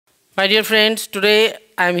My dear friends, today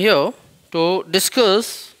I am here to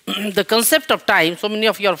discuss the concept of time. So many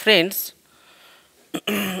of your friends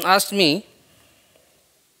asked me,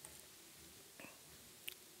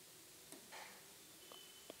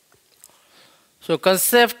 so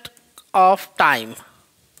concept of time.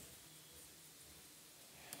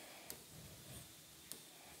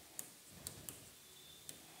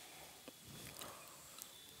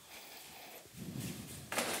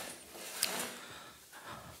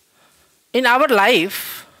 In our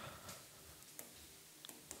life,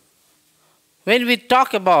 when we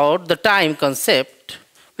talk about the time concept,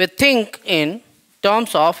 we think in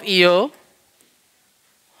terms of year,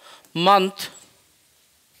 month,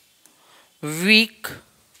 week,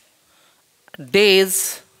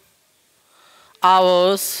 days,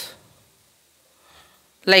 hours,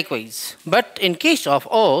 likewise. But in case of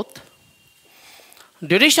Earth,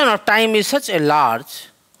 duration of time is such a large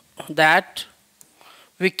that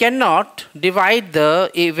we cannot divide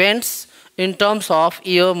the events in terms of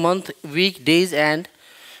year, month, week, days and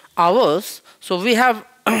hours. So we have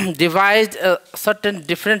devised a certain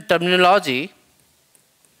different terminology: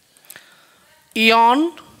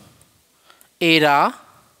 eon, era,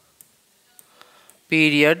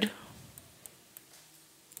 period,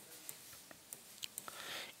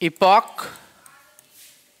 epoch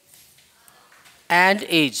and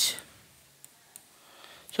age.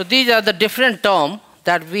 So these are the different terms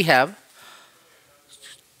that we have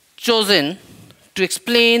chosen to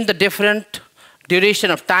explain the different duration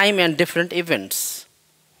of time and different events.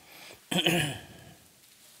 The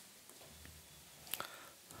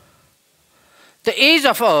age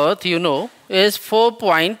of Earth, you know, is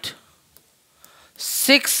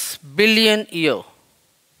 4.6 billion years.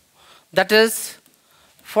 That is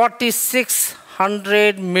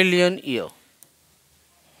 4,600 million years.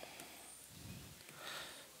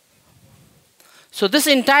 So this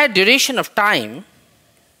entire duration of time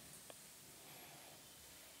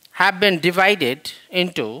have been divided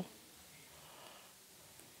into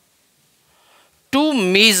two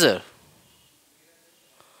major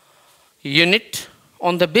units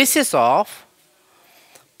on the basis of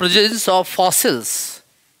presence of fossils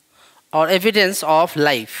or evidence of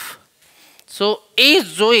life. So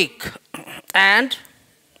Azoic and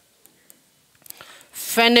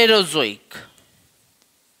Phanerozoic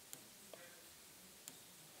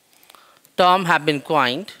term have been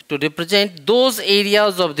coined to represent those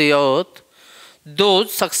areas of the earth,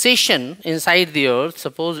 those succession inside the earth.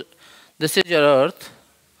 Suppose this is your earth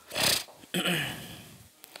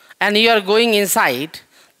and you are going inside,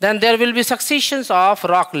 then there will be successions of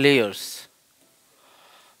rock layers.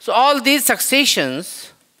 So all these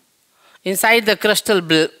successions inside the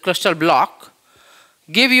crustal block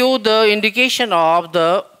give you the indication of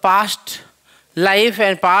the past life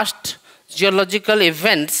and past geological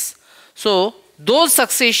events. So those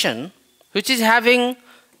succession which is having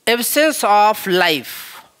absence of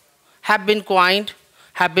life have been coined,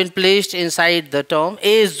 have been placed inside the term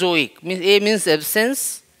Azoic. A means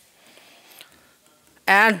absence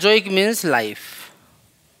and zoic means life.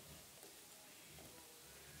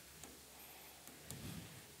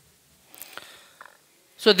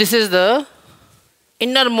 So this is the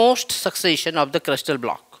innermost succession of the crustal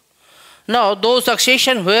block. Now those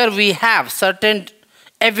succession where we have certain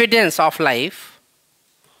evidence of life,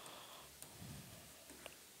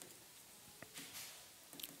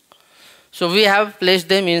 so we have placed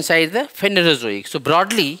them inside the Phanerozoic. So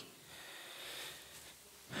broadly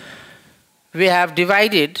we have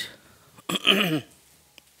divided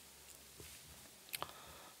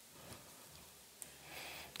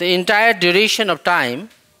the entire duration of time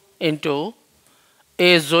into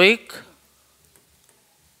Azoic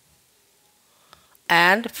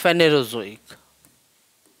and Phanerozoic.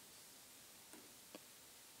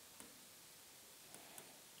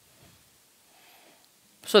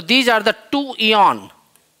 So these are the two eon.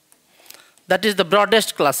 That is the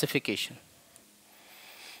broadest classification.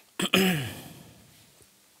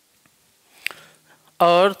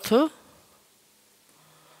 Earth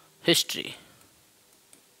history.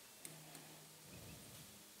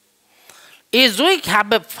 Azoic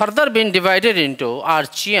have further been divided into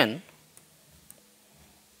Archean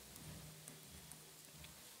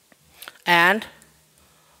and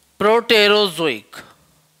Proterozoic.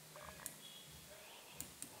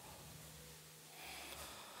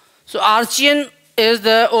 So Archean is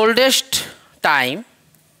the oldest time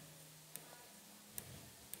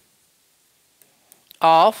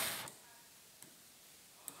of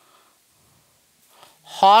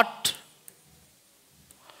hot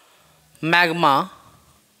magma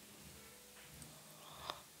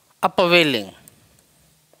upwelling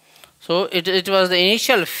So it was the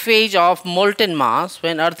initial phase of molten mass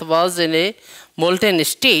when Earth was in a molten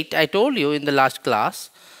state. I told you in the last class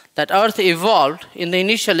that Earth evolved in the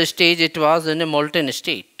initial stage, it was in a molten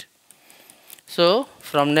state. So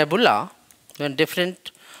from nebula, when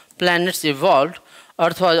different planets evolved,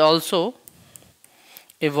 Earth was also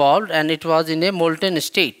evolved and it was in a molten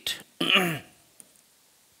state.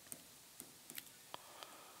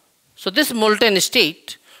 So this molten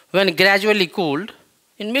state, when gradually cooled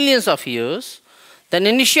in millions of years, the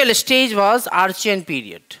initial stage was Archean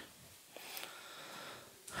period,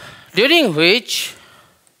 during which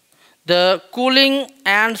the cooling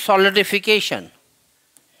and solidification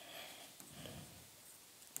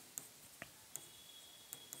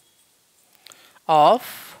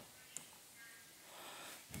of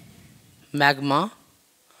magma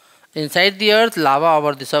inside the earth, lava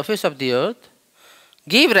over the surface of the earth,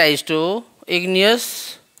 gave rise to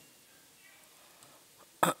igneous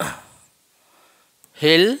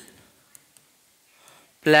hill,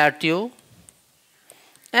 plateau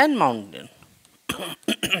and mountain.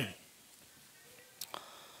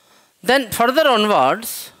 Then further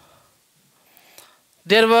onwards,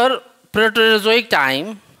 there were Proterozoic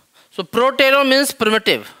time. So protero means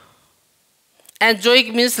primitive and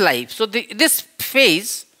zoic means life. So this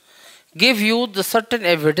phase give you the certain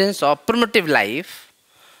evidence of primitive life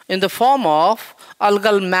in the form of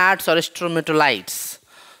algal mats or stromatolites.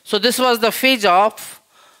 So this was the phase of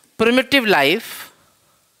primitive life,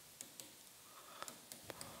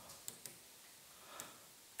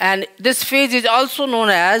 and this phase is also known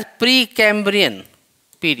as Precambrian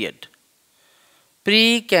period.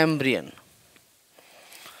 Precambrian.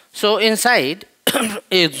 So inside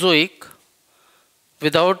Azoic,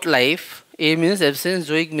 without life, A means absence,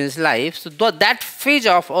 zoic means life. So that phase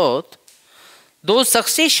of earth, those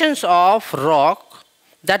successions of rock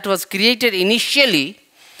that was created initially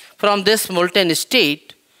from this molten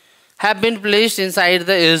state have been placed inside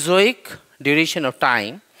the Azoic duration of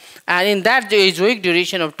time. And in that Azoic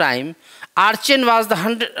duration of time, Archean was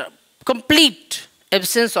the complete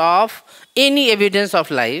absence of any evidence of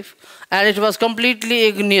life, and it was completely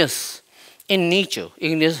igneous in nature.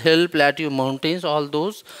 Igneous hill, plateau, mountains, all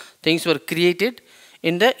those things were created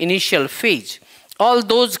in the initial phase. All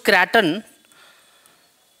those cratons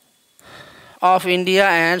of India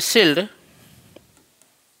and Sild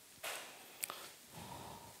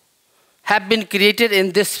have been created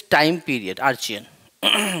in this time period, Archean.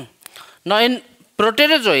 Now in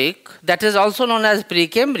Proterozoic, that is also known as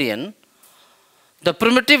Precambrian, the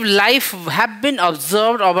primitive life have been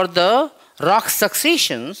observed over the rock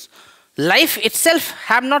successions. Life itself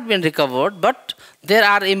have not been recovered, but there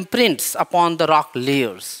are imprints upon the rock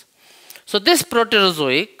layers. So this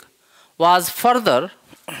Proterozoic was further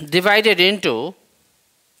divided into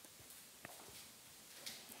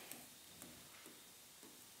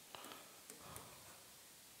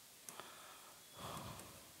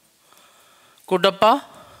Kudappa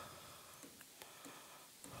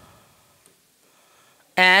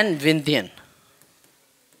and Vindhyan.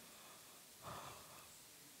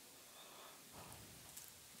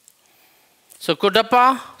 So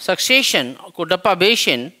Kudappa succession, Kudappa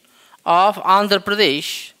basin of Andhra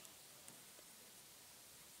Pradesh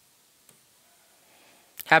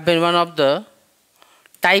have been one of the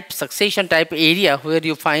succession type area where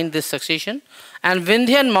you find this succession, and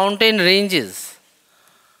Vindhyan mountain ranges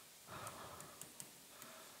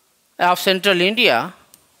of central India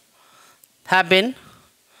have been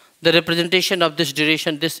the representation of this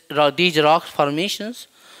duration, these rock formations.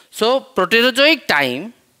 So Proterozoic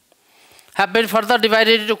time have been further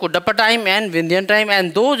divided into Kudappa time and Vindhyan time,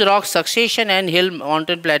 and those rock succession and hill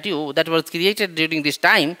mountain plateau that was created during this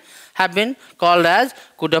time have been called as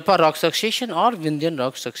Kudappa rock succession or Vindhyan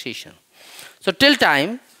rock succession. So till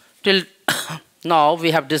now we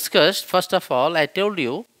have discussed, first of all, I told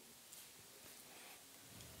you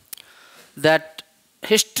that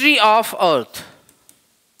history of earth,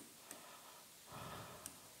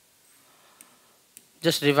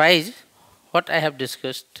 just revise what I have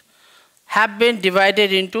discussed, have been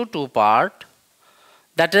divided into two parts,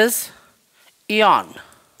 that is eon.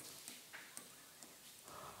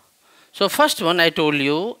 So first one I told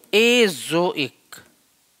you, Azoic,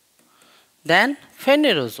 then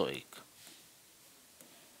Phanerozoic.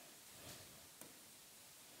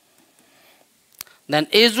 Then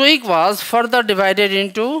Azoic was further divided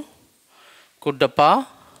into Kudappa,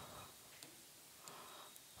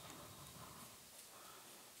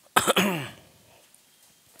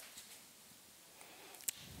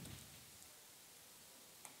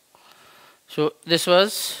 so this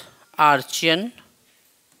was Archean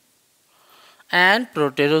and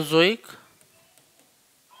Proterozoic.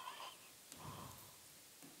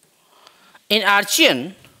 In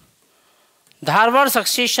Archean, Dharwar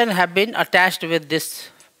succession have been attached with this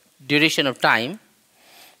duration of time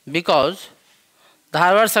because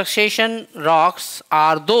Dharwar succession rocks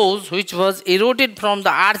are those which was eroded from the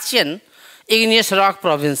Archean igneous rock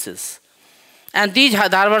provinces. And these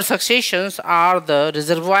Dharwar successions are the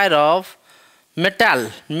reservoir of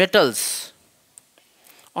metals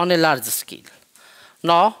on a large scale.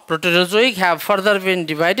 Now, Proterozoic have further been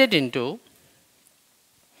divided into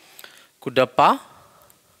Kudappa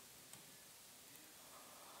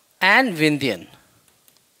and Vindhyan.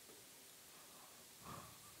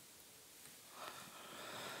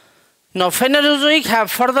 Now, Phanerozoic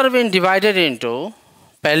have further been divided into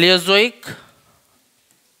Paleozoic,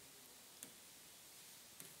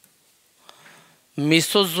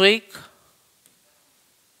 Mesozoic,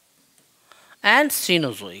 and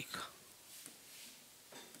Cenozoic.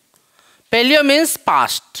 Paleo means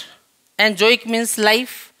past and zoic means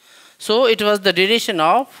life. So it was the duration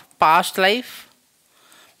of past life.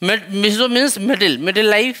 Meso means middle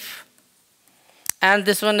life. And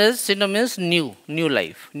this one is Ceno means new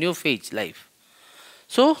life, new phase life.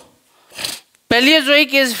 So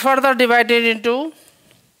Paleozoic is further divided into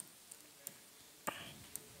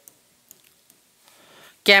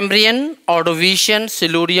Cambrian, Ordovician,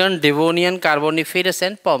 Silurian, Devonian, Carboniferous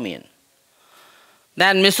and Permian.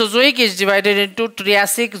 Then Mesozoic is divided into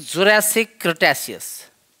Triassic, Jurassic, Cretaceous.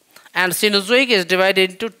 And Cenozoic is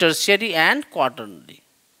divided into Tertiary and Quaternary.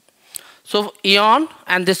 So eon,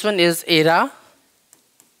 and this one is era,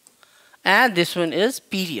 and this one is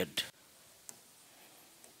period.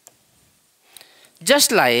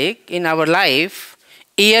 Just like in our life,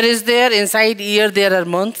 year is there, inside year there are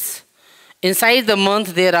months. Inside the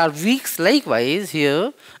month there are weeks. Likewise,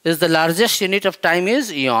 here is the largest unit of time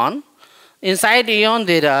is eon. Inside eon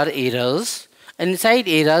there are eras. And inside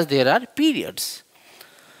eras there are periods.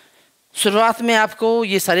 शुरुआत में आपको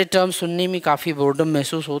ये सारे term सुनने में काफ़ी boredom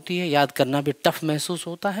महसूस होती है, याद करना भी टफ महसूस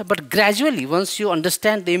होता है, but gradually once you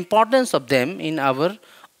understand the importance of them in our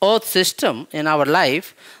earth system in our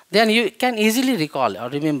life, then you can easily recall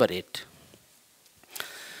और remember it.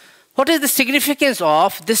 What is the significance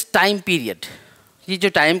of this time period? ये जो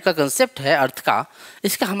time का concept है अर्थ का,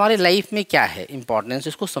 इसका हमारे life में क्या है इम्पोर्टेंस,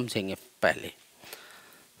 इसको समझेंगे पहले.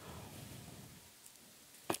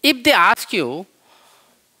 If they ask you,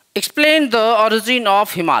 explain the origin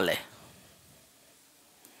of Himalaya.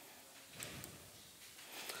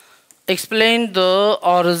 Explain the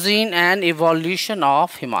origin and evolution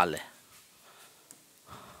of Himalaya.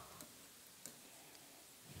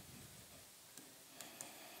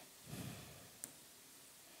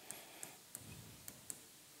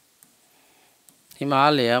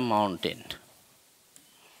 Himalaya mountain.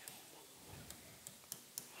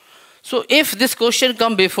 So if this question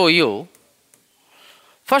come before you,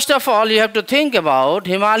 first of all you have to think about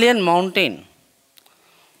Himalayan mountain.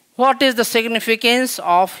 What is the significance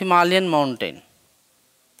of Himalayan mountain?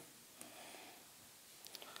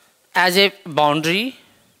 As a boundary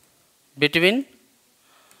between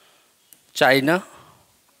China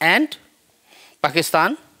and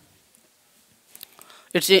Pakistan.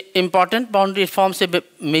 It's an important boundary, it forms a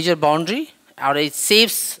major boundary, or it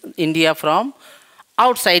saves India from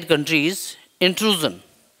outside countries' intrusion.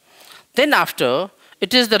 Then after,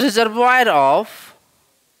 it is the reservoir of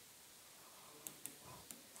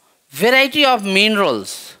variety of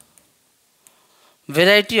minerals,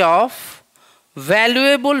 variety of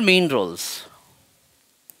valuable minerals.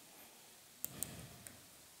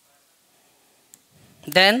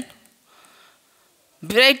 Then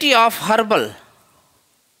variety of herbal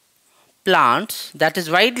plants that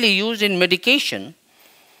is widely used in medication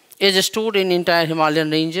is stored in entire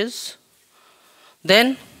Himalayan ranges.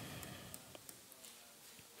 Then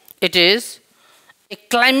it is a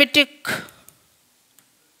climatic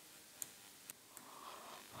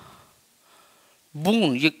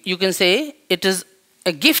boon. You can say it is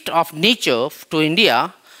a gift of nature to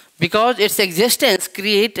India because its existence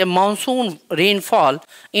creates a monsoon rainfall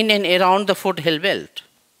in and around the foothill belt.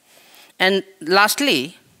 And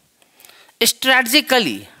lastly, strategic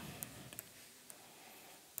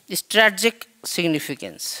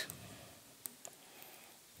significance.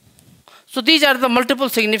 So these are the multiple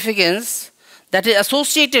significance that is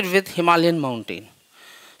associated with Himalayan mountain.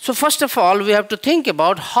 So first of all, we have to think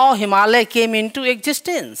about how Himalaya came into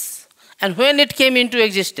existence and when it came into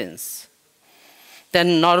existence.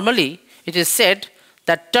 Then normally it is said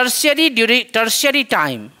that tertiary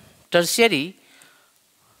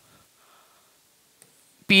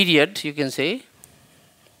period, you can say,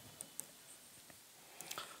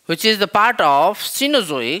 which is the part of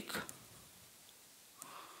Cenozoic,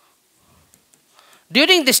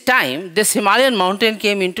 During this time, this Himalayan mountain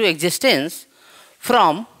came into existence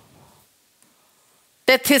from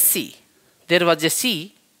Tethys Sea. There was a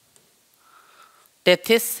sea,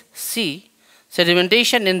 Tethys Sea,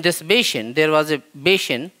 sedimentation in this basin. There was a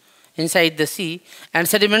basin inside the sea, and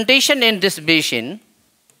sedimentation in this basin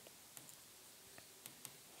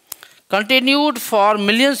continued for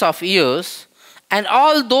millions of years, and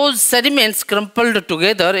all those sediments crumpled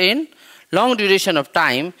together in long duration of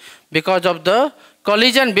time because of the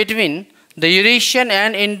collision between the Eurasian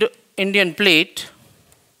and Indian plate.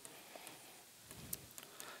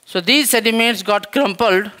 So these sediments got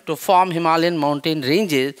crumpled to form Himalayan mountain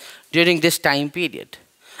ranges during this time period.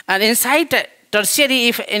 And inside Tertiary,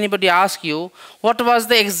 if anybody asks you what was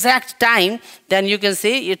the exact time, then you can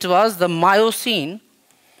say it was the Miocene,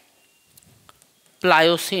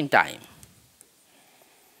 Pliocene time,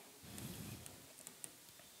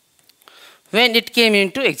 when it came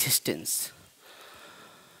into existence.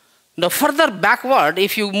 Now further backward,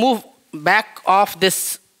 if you move back of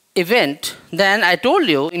this event, then I told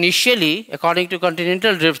you initially, according to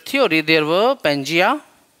continental drift theory, there were Pangaea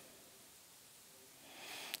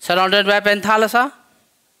surrounded by Panthalassa,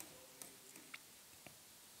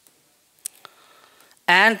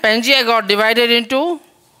 and Pangaea got divided into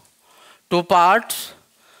two parts,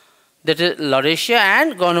 that is Laurasia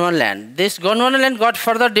and Gondwana. This Gondwana got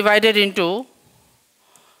further divided into,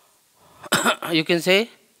 you can say,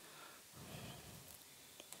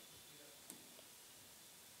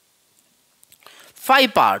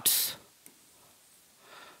 five parts,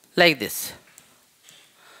 like this: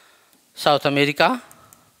 South America,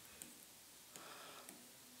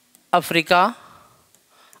 Africa,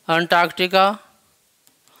 Antarctica,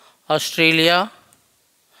 Australia,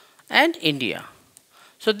 and India.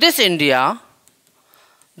 So this India,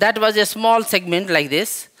 that was a small segment like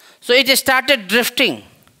this. So it started drifting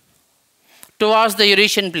towards the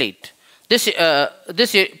Eurasian plate. This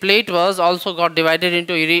plate was also got divided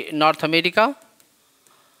into North America,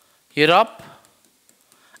 Europe,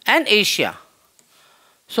 and Asia.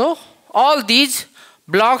 So all these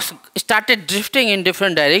blocks started drifting in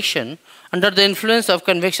different direction under the influence of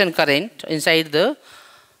convection current inside the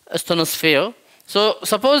asthenosphere. So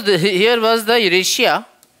suppose here was the Eurasia,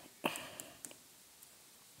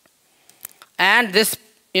 and this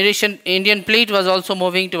Eurasian Indian plate was also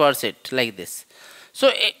moving towards it like this.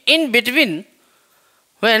 So in between,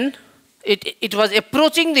 when it was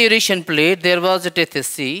approaching the Eurasian plate, there was a Tethys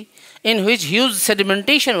Sea in which huge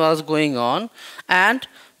sedimentation was going on, and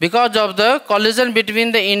because of the collision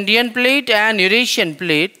between the Indian plate and Eurasian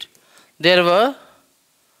plate, there were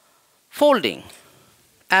folding,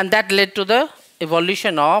 and that led to the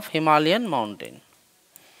evolution of Himalayan mountain.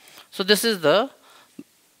 So this is the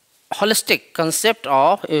holistic concept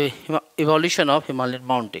of evolution of Himalayan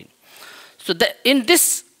mountain. So in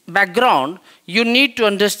this background, you need to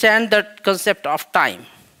understand the concept of time.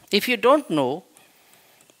 If you don't know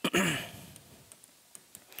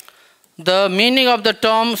the meaning of the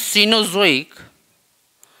term Cenozoic,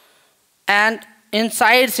 and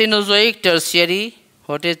inside Cenozoic, Tertiary,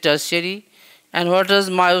 what is Tertiary and what is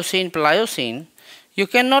Miocene, Pliocene, you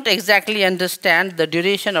cannot exactly understand the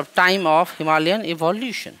duration of time of Himalayan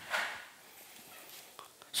evolution.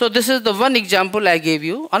 So this is the one example I gave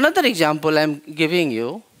you. Another example I am giving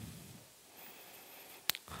you: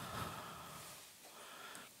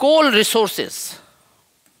 coal resources.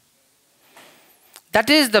 That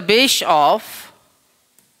is the base of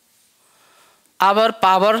our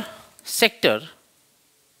power sector,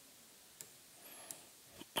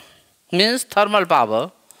 means thermal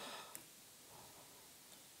power.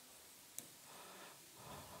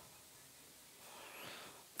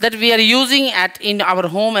 That we are using in our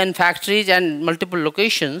home and factories and multiple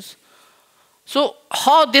locations. So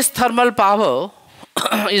how this thermal power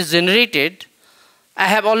is generated, I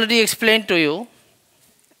have already explained to you.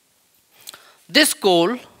 This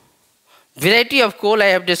coal, variety of coal I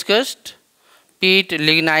have discussed: peat,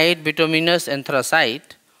 lignite, bituminous,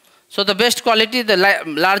 anthracite. So the best quality, the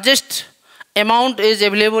largest amount is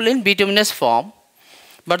available in bituminous form,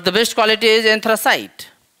 but the best quality is anthracite.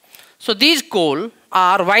 So these coal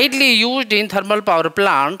are widely used in thermal power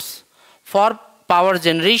plants for power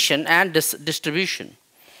generation and distribution.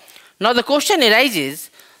 Now the question arises,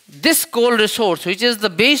 this coal resource, which is the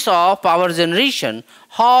base of power generation,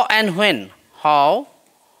 how and when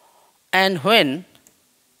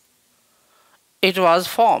it was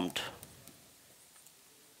formed?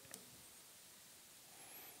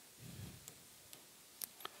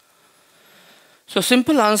 So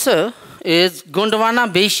simple answer is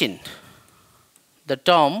Gondwana Basin. The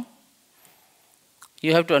term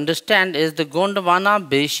you have to understand is the Gondwana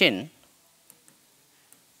Basin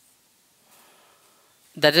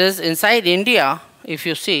That is, inside India, if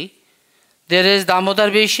you see, there is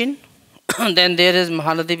Damodar Basin, then there is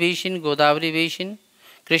Mahanadi Basin, Godavari Basin,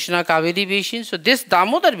 Krishna Kaveri Basin. So this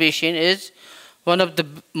Damodar Basin is one of the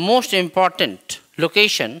most important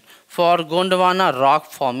location for Gondwana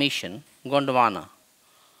rock formation. Gondwana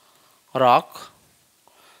rock.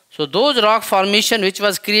 So those rock formation which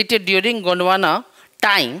was created during Gondwana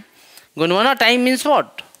time. Gondwana time means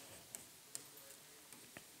what?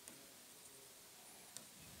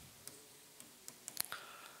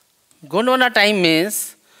 Gondwana time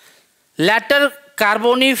means later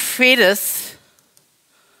Carboniferous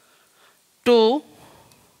to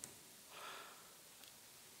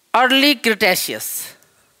early Cretaceous.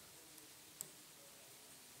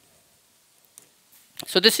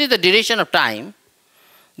 So this is the duration of time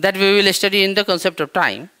that we will study in the concept of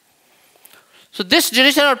time. So this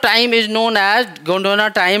duration of time is known as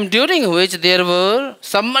Gondwana time, during which there were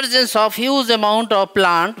submergence of huge amount of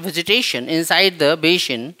plant vegetation inside the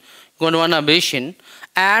basin, Gondwana basin,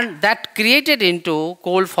 and that created into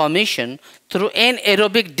coal formation through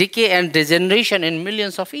anaerobic decay and degeneration in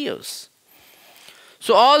millions of years.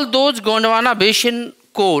 So all those Gondwana basin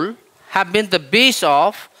coal have been the base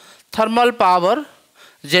of thermal power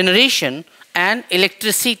generation and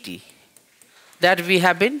electricity that we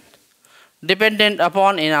have been dependent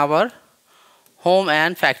upon in our home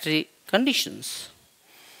and factory conditions.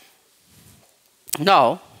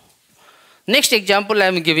 Now, next example I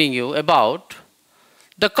am giving you about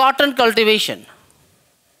the cotton cultivation.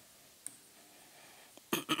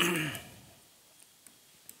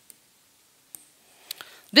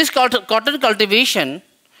 This cotton cultivation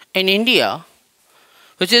in India,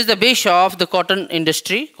 which is the base of the cotton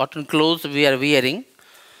industry, cotton clothes we are wearing.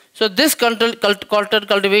 So this cotton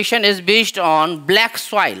cultivation is based on black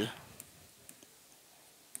soil.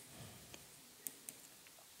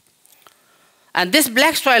 And this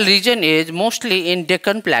black soil region is mostly in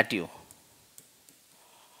Deccan Plateau.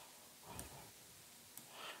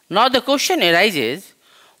 Now the question arises,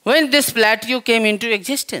 when this plateau came into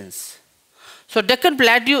existence? So Deccan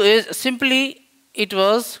Plateau is simply, it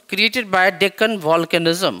was created by Deccan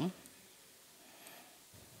volcanism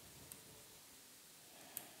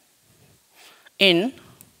in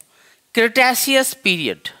Cretaceous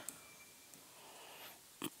period.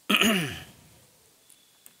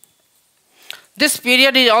 This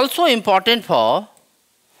period is also important for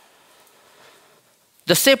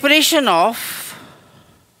the separation of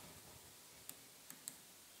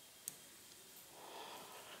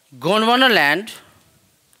Gondwana land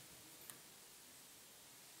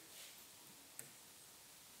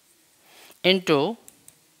into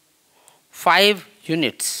 5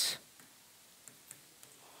 units.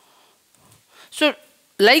 So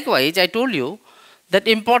likewise, I told you that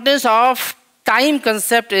importance of time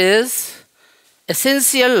concept is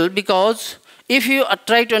essential, because if you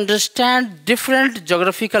try to understand different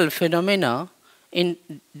geographical phenomena in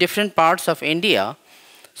different parts of India,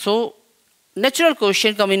 so natural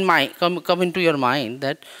question come into your mind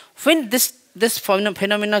that when this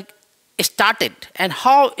phenomena started and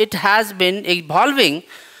how it has been evolving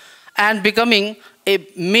and becoming a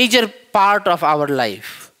major part of our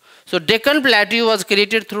life. So Deccan Plateau was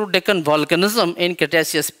created through Deccan volcanism in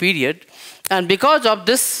Cretaceous period, and because of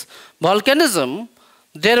this volcanism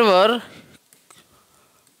there were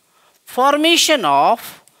formation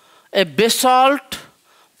of a basalt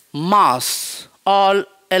mass all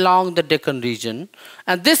along the Deccan region,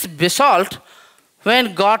 and this basalt,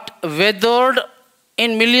 when got weathered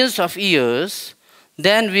in millions of years,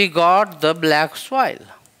 then we got the black soil.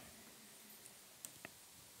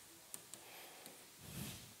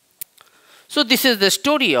 So this is the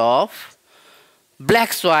story of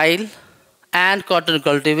black soil and cotton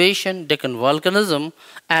cultivation, Deccan volcanism,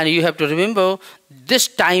 and you have to remember this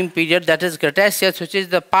time period, that is Cretaceous, which is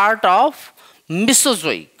the part of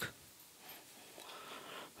Mesozoic.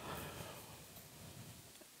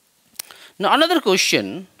 Now another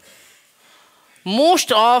question,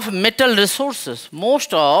 most of metal resources,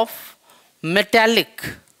 most of metallic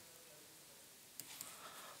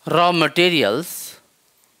raw materials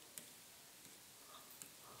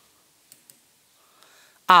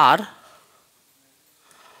are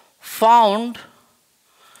found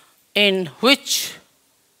in which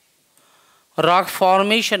rock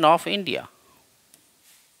formation of India?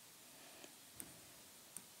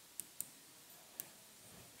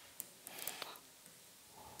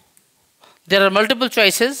 There are multiple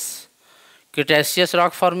choices: Cretaceous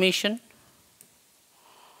rock formation,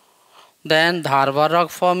 then Dharwa rock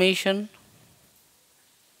formation,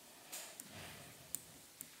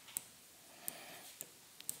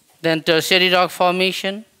 then Tertiary rock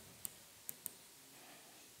formation,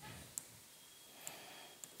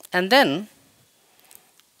 and then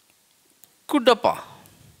Kudappa.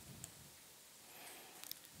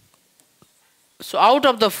 So out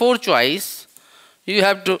of the 4 choice, you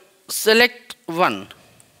have to select one.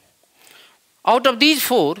 Out of these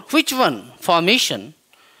 4, which one formation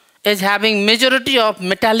is having majority of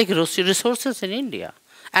metallic resources in India?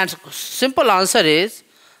 And simple answer is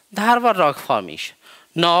Dharwad rock formation.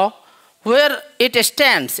 Now, where it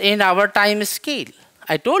stands in our time scale?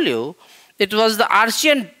 I told you it was the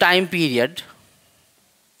Archean time period,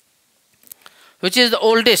 which is the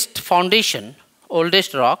oldest foundation,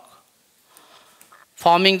 oldest rock,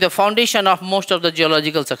 forming the foundation of most of the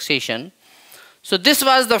geological succession. So this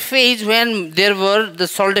was the phase when there were the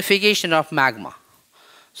solidification of magma.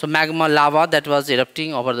 So magma lava that was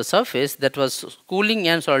erupting over the surface, that was cooling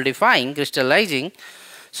and solidifying, crystallizing.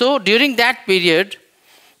 So during that period,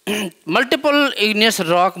 multiple igneous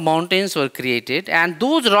rock mountains were created, and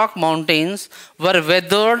those rock mountains were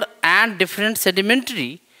weathered and different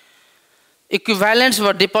sedimentary equivalents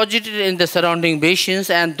were deposited in the surrounding basins,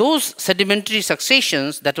 and those sedimentary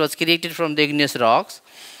successions that was created from the igneous rocks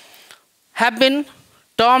have been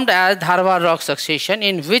termed as Dharwad rock succession,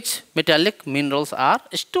 in which metallic minerals are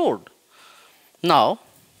stored. Now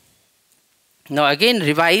again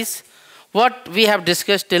revise what we have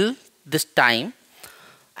discussed till this time.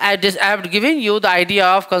 I have given you the idea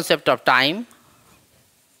of concept of time,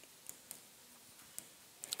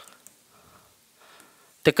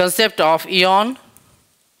 the concept of eon,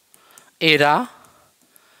 era,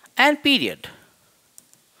 and period.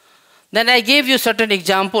 Then I gave you certain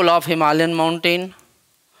example of Himalayan mountain,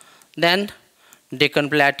 then Deccan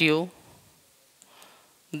Plateau,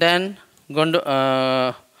 then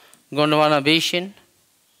Gondwana Basin,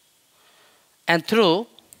 and through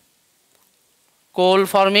coal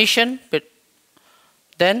formation,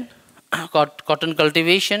 then cotton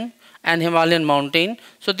cultivation, and Himalayan mountain.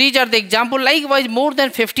 So these are the example. Likewise, more than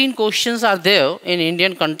 15 questions are there in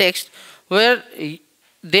Indian context where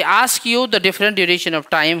they ask you the different duration of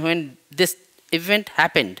time when this event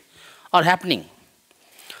happened or happening.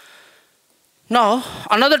 Now,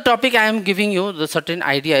 another topic I am giving you the certain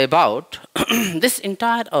idea about this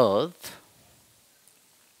entire earth.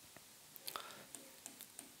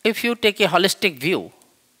 If you take a holistic view,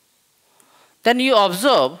 then you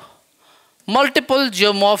observe multiple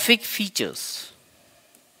geomorphic features.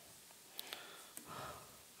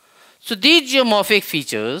 So these geomorphic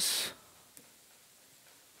features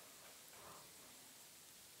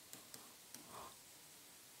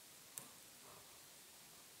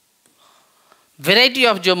variety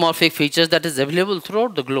of geomorphic features that is available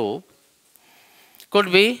throughout the globe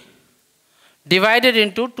could be divided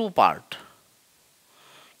into 2 parts: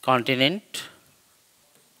 continent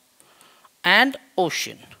and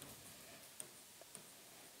ocean.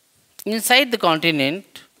 Inside the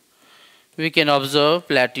continent, we can observe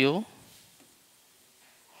plateau,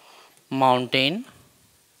 mountain,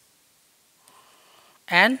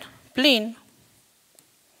 and plain.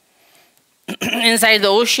 Inside the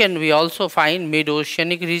ocean, we also find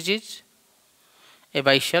mid-oceanic ridges,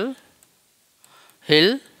 abyssal,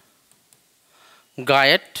 hill,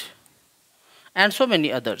 guyot, and so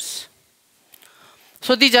many others.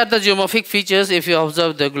 So these are the geomorphic features. If you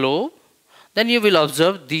observe the globe, then you will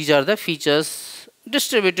observe these are the features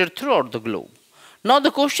distributed throughout the globe. Now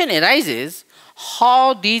the question arises,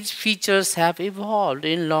 how these features have evolved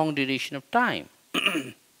in long duration of time.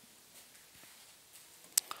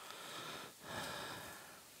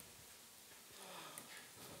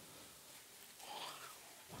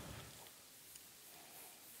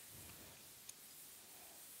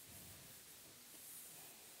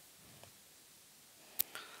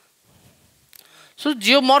 So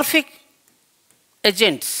geomorphic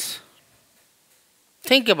agents,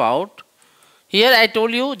 think about, here I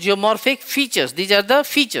told you geomorphic features, these are the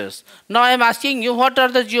features. Now I am asking you, what are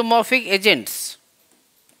the geomorphic agents?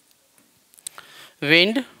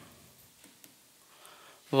 Wind,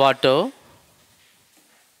 water,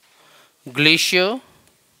 glacier,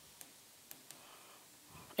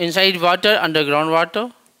 inside water, underground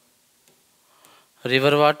water,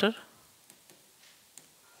 river water.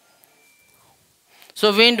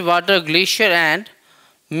 So wind, water, glacier, and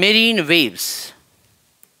marine waves.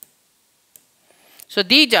 So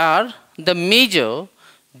these are the major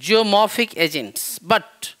geomorphic agents.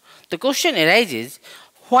 But the question arises,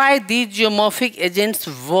 why these geomorphic agents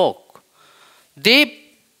work? They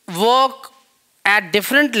work at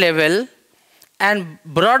different level, and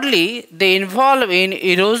broadly they involve in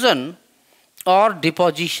erosion or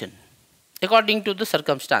deposition according to the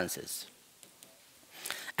circumstances.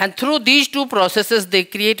 And through these 2 processes, they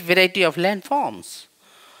create variety of landforms.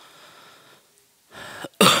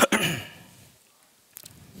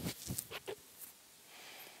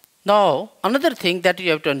 Now, another thing that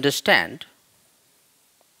you have to understand,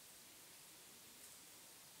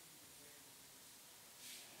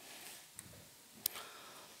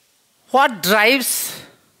 what drives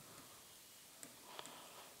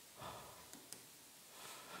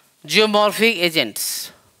geomorphic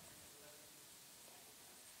agents?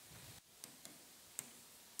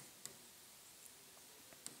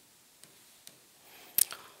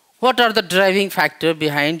 What are the driving factors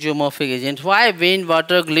behind geomorphic agents? Why wind,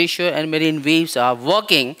 water, glacier, and marine waves are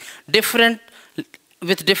working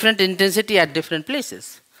with different intensity at different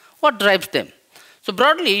places? What drives them? So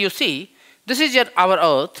broadly, you see, this is our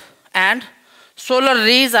Earth, and solar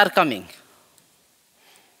rays are coming.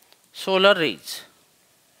 Solar rays.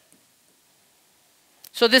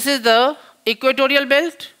 So this is the equatorial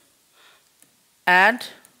belt, and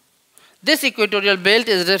this equatorial belt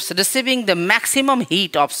is receiving the maximum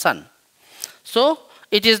heat of sun. So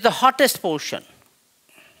it is the hottest portion.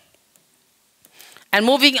 And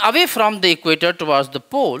moving away from the equator towards the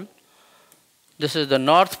pole, this is the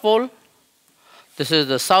North Pole, this is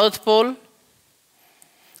the South Pole.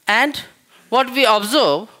 And what we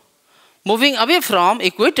observe, moving away from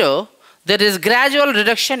equator, there is gradual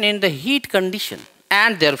reduction in the heat condition.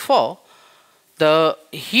 And therefore, the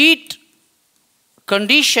heat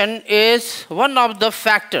condition is one of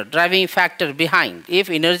the driving factor behind. If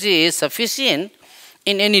energy is sufficient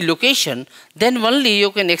in any location, then only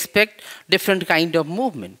you can expect different kind of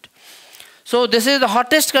movement. So this is the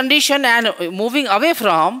hottest condition, and moving away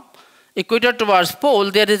from equator towards pole,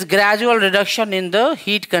 there is gradual reduction in the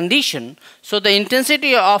heat condition. So the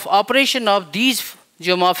intensity of operation of these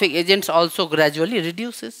geomorphic agents also gradually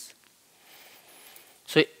reduces.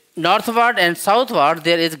 So northward and southward,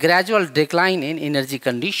 there is gradual decline in energy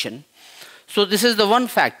condition. So this is the one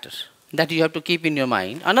factor that you have to keep in your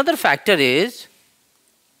mind. Another factor is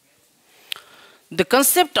the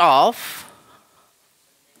concept of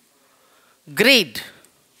grade.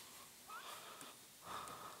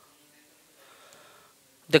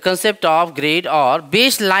 The concept of grade or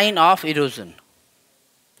baseline of erosion.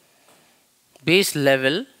 Base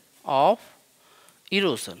level of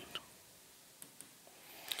erosion.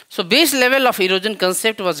 So base level of erosion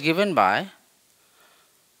concept was given by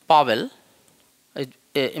Powell, a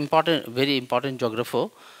very important geographer,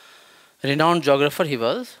 renowned geographer he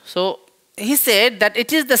was. So he said that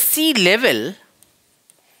it is the sea level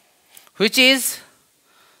which is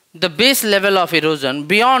the base level of erosion,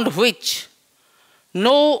 beyond which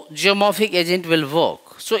no geomorphic agent will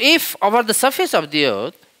work. So if over the surface of the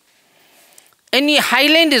earth any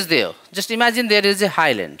highland is there, just imagine there is a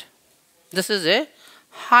highland. This is a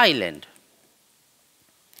highland,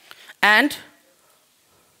 and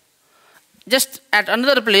just at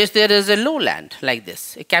another place there is a lowland like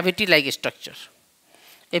this, a cavity like structure,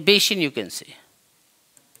 a basin you can say.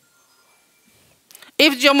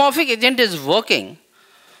 If geomorphic agent is working,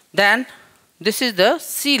 then this is the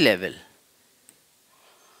sea level.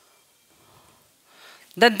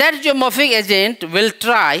 Then that geomorphic agent will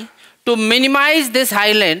try to minimize this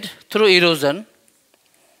highland through erosion,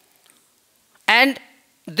 and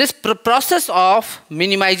this process of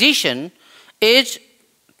minimization is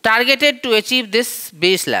targeted to achieve this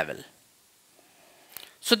base level.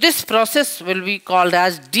 So this process will be called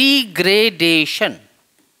as degradation,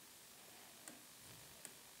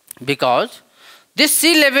 because this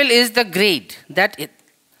sea level is the grade that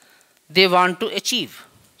they want to achieve.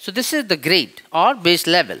 So this is the grade or base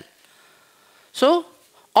level. So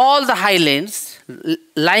all the highlands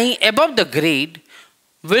lying above the grade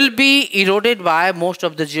will be eroded by most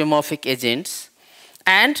of the geomorphic agents,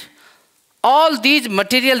 and all these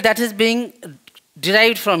material that is being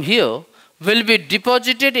derived from here will be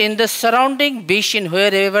deposited in the surrounding basin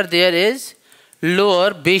wherever there is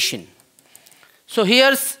lower basin. So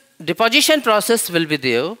here deposition process will be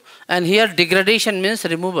there, and here degradation means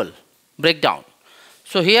removal, breakdown.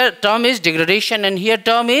 So here term is degradation, and here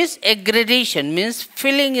term is aggradation, means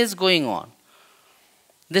filling is going on.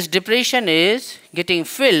 This depression is getting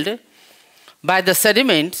filled by the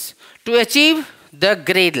sediments to achieve the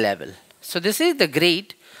grade level. So this is the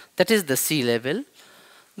grade, that is the sea level,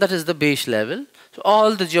 that is the base level. So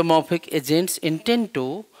all the geomorphic agents intend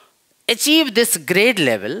to achieve this grade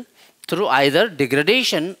level through either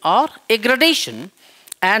degradation or aggradation,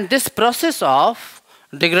 and this process of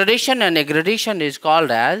degradation and aggradation is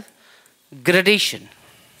called as gradation.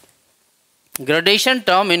 Gradation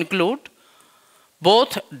term include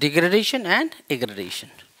both degradation and aggradation.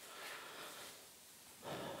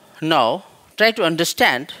 Now, try to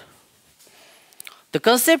understand the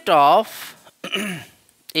concept of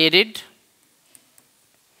arid,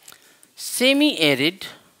 semi-arid,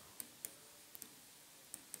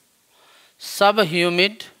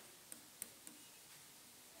 subhumid,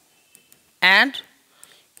 and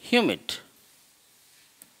humid.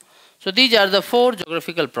 So these are the 4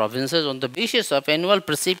 geographical provinces on the basis of annual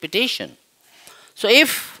precipitation. So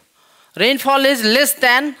if rainfall is less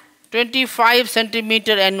than 25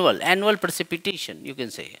 centimeter annual precipitation, you can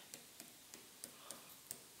say,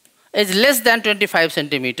 is less than 25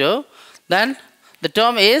 centimeter, then the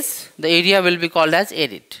term is, the area will be called as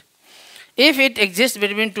arid. If it exists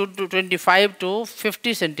between 25 to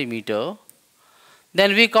 50 centimeter,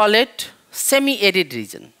 then we call it semi-arid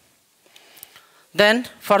region. Then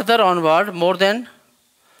further onward, more than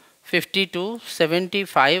 50 to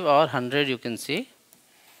 75 or 100, you can see,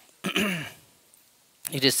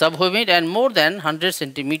 it is subhumid, and more than 100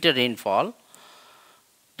 centimeter rainfall,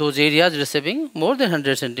 those areas receiving more than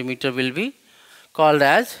 100 centimeter will be called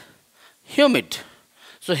as humid.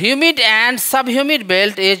 So humid and subhumid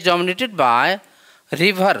belt is dominated by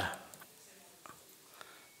riverine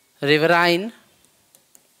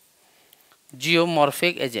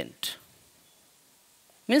geomorphic agent.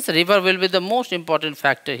 Means river will be the most important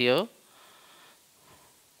factor here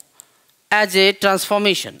as a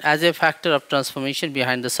transformation, as a factor of transformation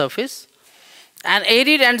behind the surface. And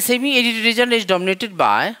arid and semi-arid region is dominated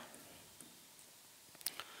by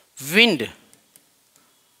wind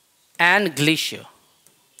and glacier.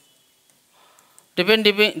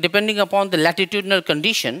 Depending upon the latitudinal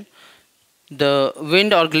condition, the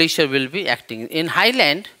wind or glacier will be acting. In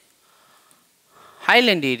highland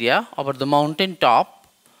area over the mountain top,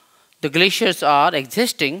 the glaciers are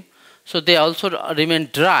existing, so they also remain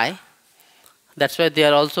dry. That's why they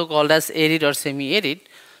are also called as arid or semi-arid.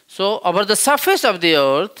 So over the surface of the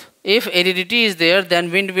earth, if aridity is there,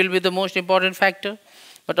 then wind will be the most important factor.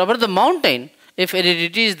 But over the mountain, if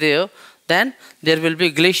aridity is there, then there will be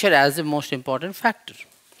glacier as the most important factor.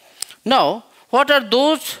 Now, what are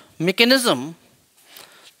those mechanisms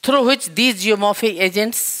through which these geomorphic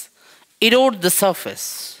agents erode the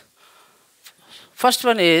surface? First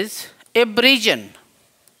one is abrasion,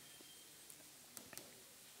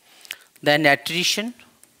 then attrition,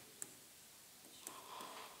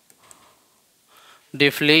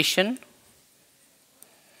 deflation,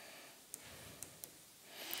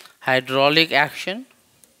 hydraulic action,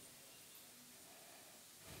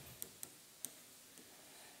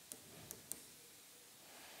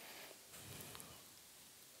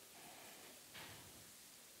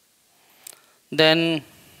 then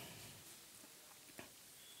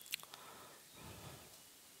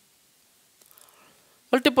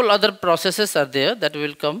multiple other processes are there that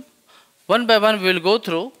will come. One by one we will go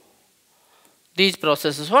through these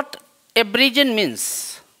processes. What abrasion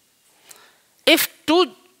means? If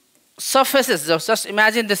two surfaces, just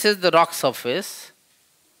imagine this is the rock surface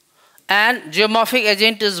and geomorphic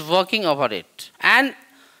agent is working over it and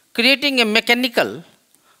creating a mechanical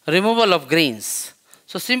removal of grains.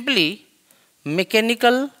 So simply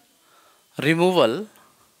mechanical removal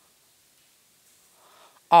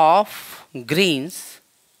of grains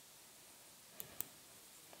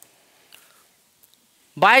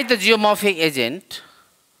by the geomorphic agent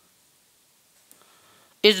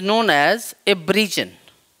is known as abrasion.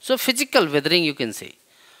 So physical weathering, you can say.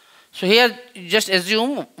 So here just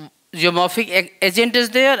assume geomorphic agent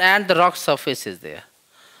is there and the rock surface is there.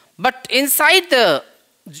 But inside the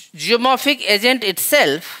geomorphic agent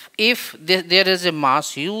itself, if there is a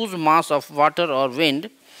mass, huge mass of water or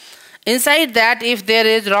wind, inside that if there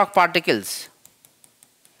is rock particles,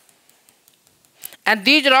 and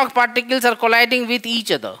these rock particles are colliding with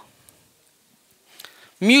each other,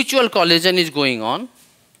 mutual collision is going on.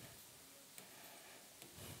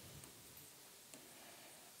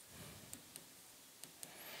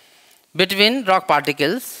 Between rock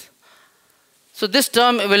particles. So this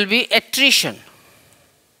term will be attrition.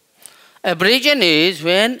 Abrasion is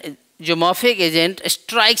when geomorphic agent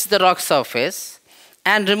strikes the rock surface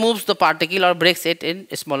and removes the particle or breaks it in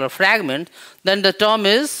a smaller fragment, then the term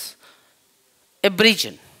is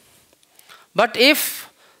abrasion. But if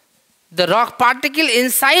the rock particle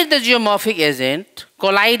inside the geomorphic agent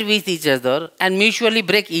collide with each other and mutually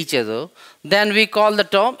break each other, then we call the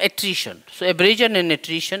term attrition. So abrasion and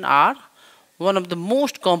attrition are one of the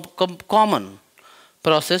most common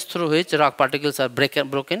process through which rock particles are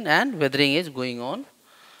broken and weathering is going on.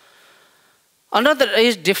 Another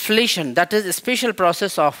is deflation, that is a special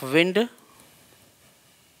process of wind.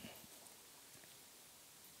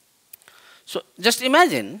 So just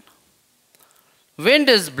imagine wind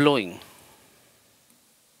is blowing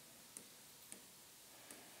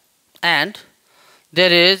and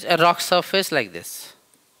there is a rock surface like this.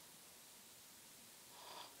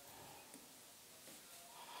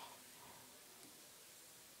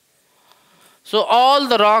 So all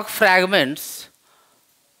the rock fragments,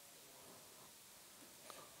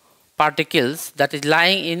 particles that is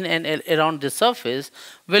lying in and around the surface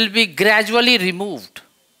will be gradually removed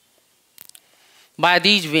by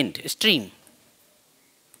these wind stream.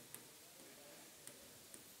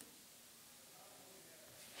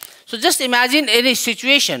 So just imagine any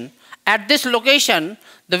situation at this location,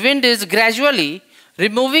 the wind is gradually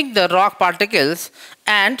removing the rock particles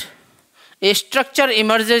and a structure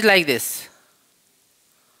emerges like this.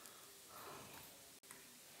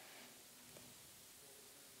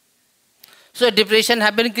 So a depression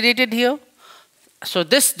has been created here. So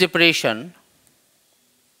this depression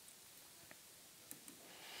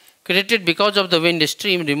created because of the wind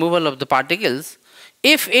stream removal of the particles,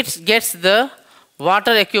 if it gets the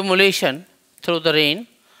water accumulation through the rain,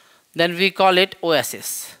 then we call it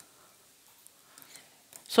oasis.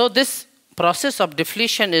 So this process of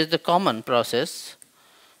deflation is the common process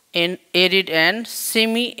in arid and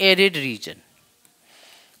semi-arid region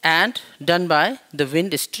and done by the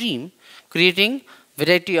wind stream, creating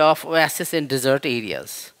variety of oases in desert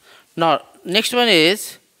areas. Now next one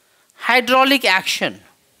is hydraulic action.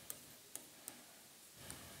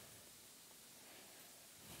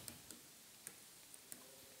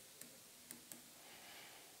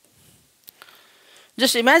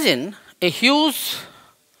 Just imagine a huge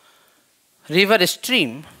river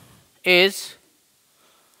stream is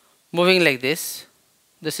moving like this.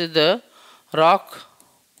 This is the rock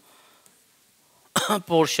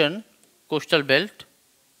portion, coastal belt,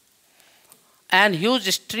 and huge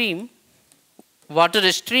stream,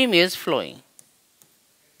 water stream is flowing.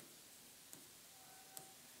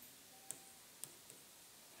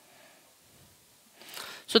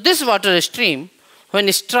 So this water stream, when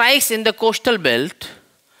it strikes in the coastal belt,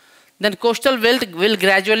 then coastal belt will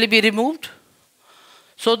gradually be removed.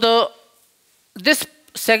 So this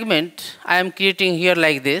segment I am creating here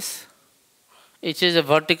like this, it is a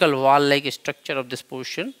vertical wall-like structure of this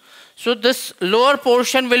portion. So this lower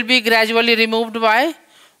portion will be gradually removed by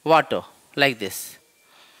water like this.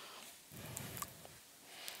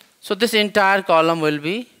 So this entire column will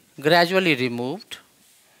be gradually removed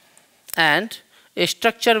and a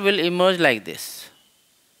structure will emerge like this.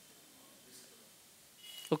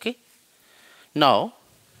 Okay. Now,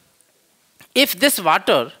 if this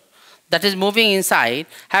water that is moving inside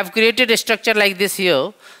have created a structure like this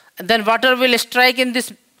here, then water will strike in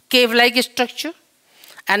this cave-like structure,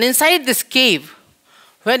 and inside this cave,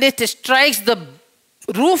 when it strikes the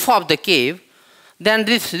roof of the cave, then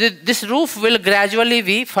this roof will gradually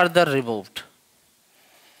be further removed.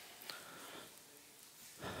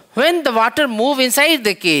 When the water moves inside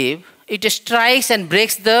the cave, it strikes and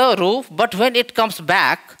breaks the roof, but when it comes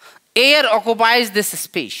back, air occupies this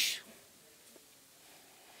space.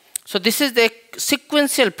 So this is the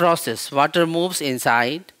sequential process. Water moves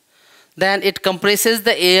inside, then it compresses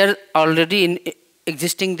the air already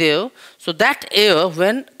existing there. So that air,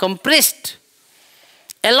 when compressed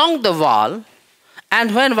along the wall,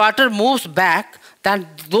 and when water moves back, then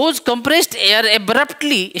those compressed air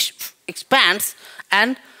abruptly expands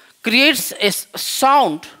and creates a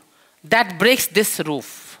sound that breaks this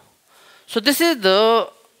roof. So this is the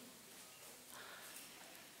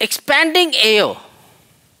expanding air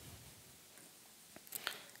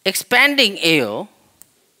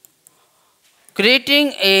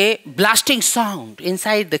creating a blasting sound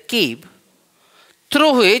inside the cave,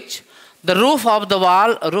 through which the roof of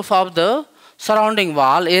the surrounding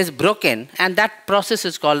wall is broken, and that process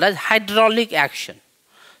is called as hydraulic action.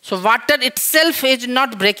 So water itself is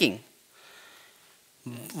not breaking.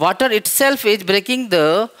 Water itself is breaking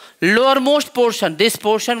the lowermost portion. This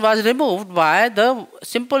portion was removed by the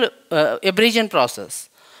simple abrasion process.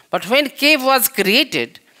 But when cave was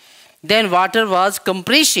created, then water was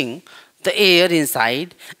compressing the air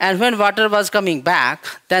inside, and when water was coming back,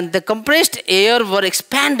 then the compressed air were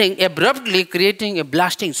expanding abruptly, creating a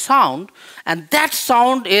blasting sound, and that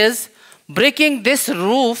sound is breaking this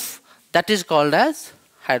roof, that is called as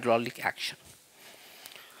hydraulic action.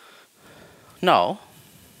 Now,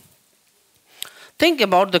 think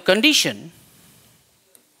about the condition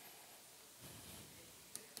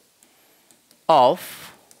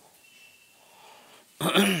of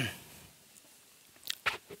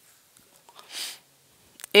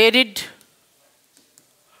arid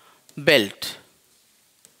belt.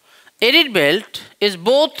 Arid belt is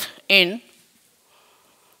both in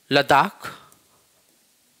Ladakh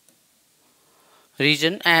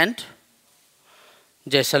region and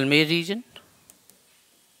Jaisalmer region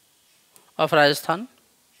of Rajasthan.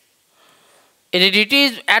 Aridity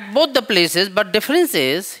is at both the places, but difference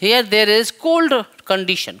is here there is cold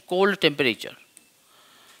condition, cold temperature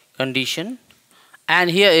condition, and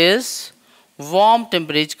here is warm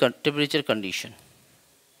temperature condition.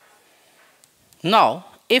 Now,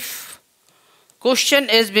 if question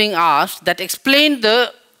is being asked that explain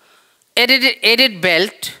the arid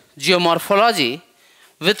belt geomorphology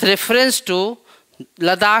with reference to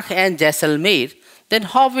Ladakh and Jaisalmer, then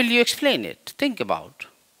how will you explain it? Think about.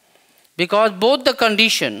 Because both the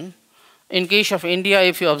condition, in case of India,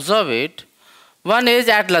 if you observe it, one is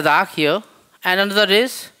at Ladakh here and another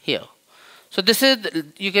is here. So this is,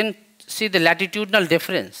 you can see the latitudinal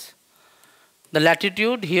difference. The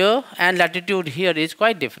latitude here and latitude here is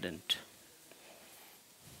quite different.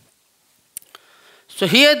 So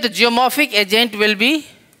here the geomorphic agent will be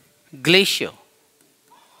glacier.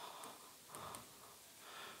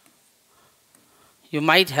 You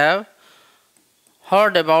might have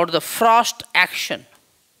heard about the frost action.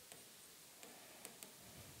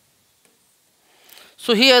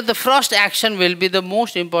 So here the frost action will be the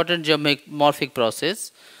most important geomorphic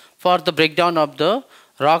process for the breakdown of the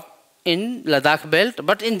rock in Ladakh belt.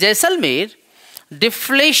 But in Jaisalmer,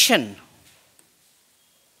 deflation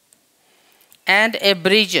and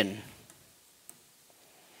abrasion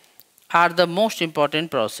are the most important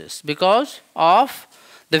process because of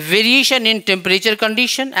the variation in temperature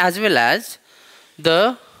condition as well as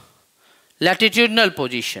the latitudinal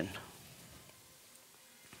position.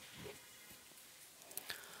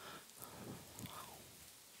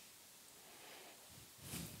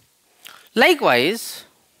 Likewise,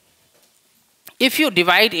 if you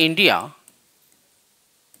divide India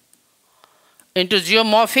into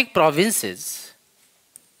geomorphic provinces,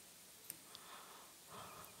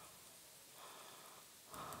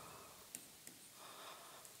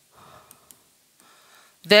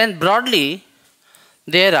 then broadly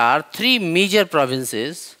there are three major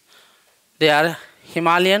provinces. They are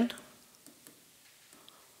Himalayan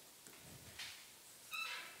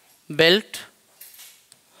belt,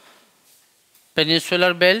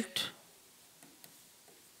 peninsular belt,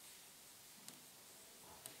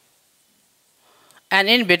 and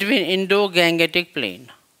in between Indo-Gangetic plain.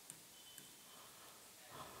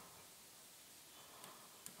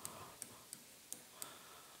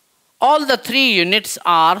 All the three units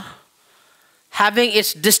are having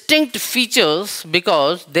its distinct features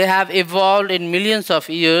because they have evolved in millions of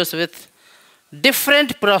years with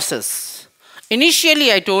different process.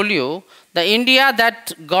 Initially, I told you, the India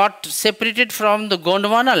that got separated from the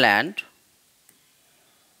Gondwana land,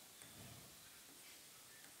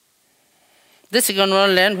 this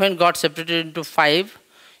Gondwana land when got separated into 5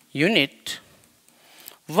 units,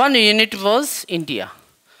 one unit was India.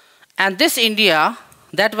 And this India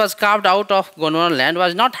that was carved out of Gondwana land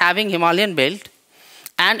was not having Himalayan belt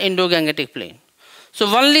and Indo-Gangetic plain. So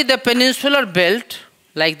only the peninsular belt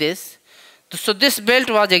like this. So this belt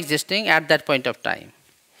was existing at that point of time.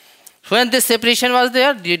 When this separation was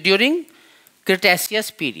there during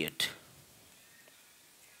Cretaceous period.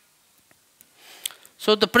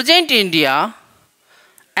 So the present India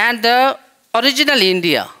and the original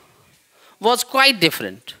India was quite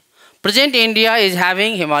different. Present India is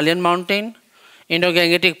having Himalayan mountain,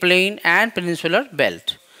 Indo-Gangetic plain and peninsular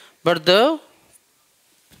belt. But the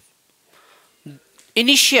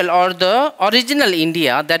initial or the original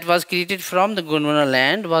India that was created from the Gondwana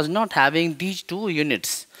land was not having these two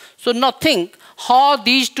units. So now think how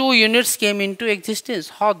these two units came into existence,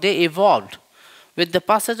 how they evolved with the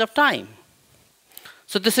passage of time.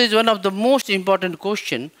 So this is one of the most important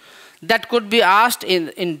questions that could be asked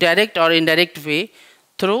in direct or indirect way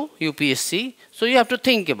through UPSC. So you have to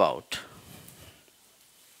think about.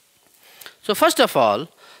 So first of all,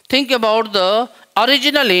 think about the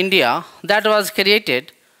original India that was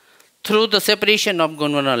created through the separation of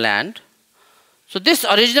Gondwana land. So this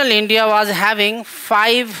original India was having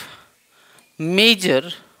 5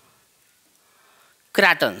 major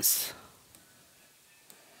cratons.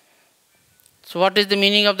 So what is the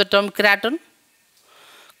meaning of the term craton?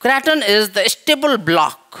 Craton is the stable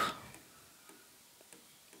block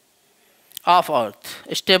of earth,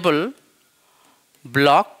 a stable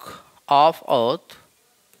block of earth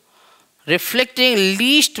reflecting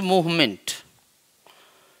least movement.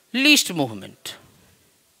 Least movement.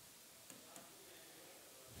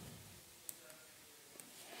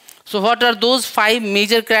 So what are those 5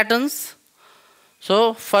 major cratons?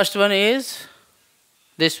 So first one is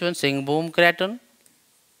this one, Singhbhum craton.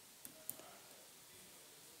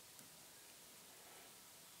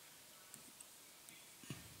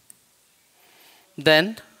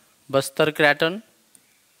 Then Bastar craton.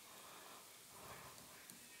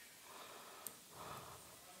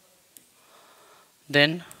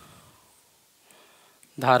 Then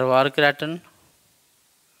Dharwar craton.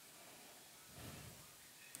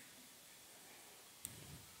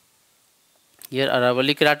 Here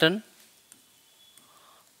Aravalli Craton.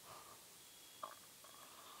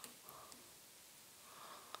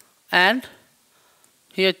 And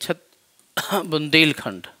here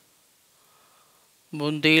Bundelkhand.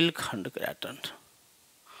 Bundelkhand Craton.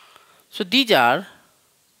 So these are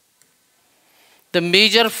the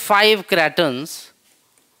major 5 cratons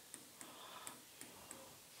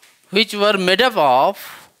which were made up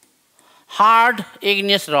of hard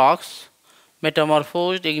igneous rocks,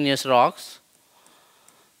 metamorphosed igneous rocks,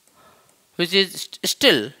 which is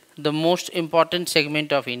still the most important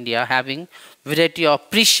segment of India, having variety of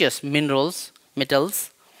precious minerals,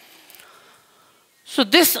 metals. So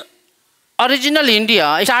this original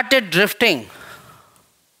India started drifting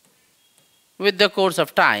with the course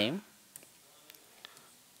of time.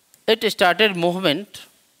 It started movement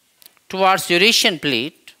towards Eurasian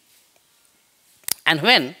plate, and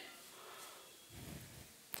when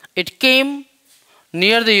it came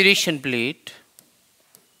near the Eurasian plate,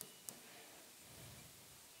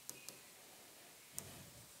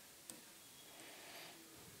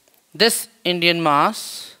 this Indian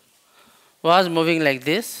mass was moving like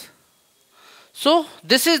this. So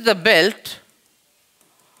this is the belt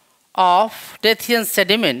of Tethyan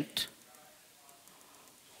sediment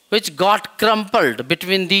which got crumpled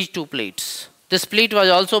between these two plates. This plate was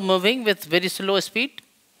also moving with very slow speed.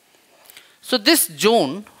 So this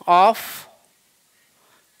zone of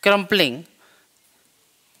crumpling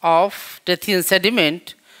of Tethyan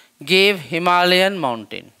sediment gave Himalayan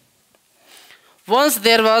mountain. Once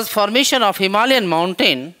there was formation of Himalayan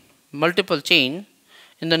mountain, multiple chain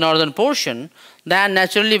in the northern portion, then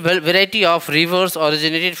naturally variety of rivers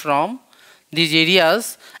originated from these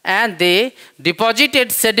areas, and they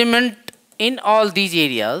deposited sediment in all these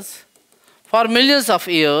areas for millions of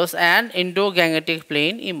years, and Indo-Gangetic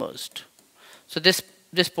plain emerged. So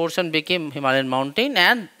this portion became Himalayan mountain,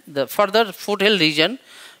 and the further foothill region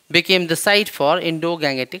became the site for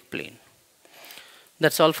Indo-Gangetic plain.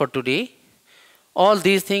 That's all for today. All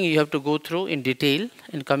these things you have to go through in detail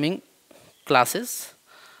in coming classes.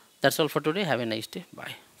 That's all for today. Have a nice day.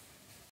 Bye.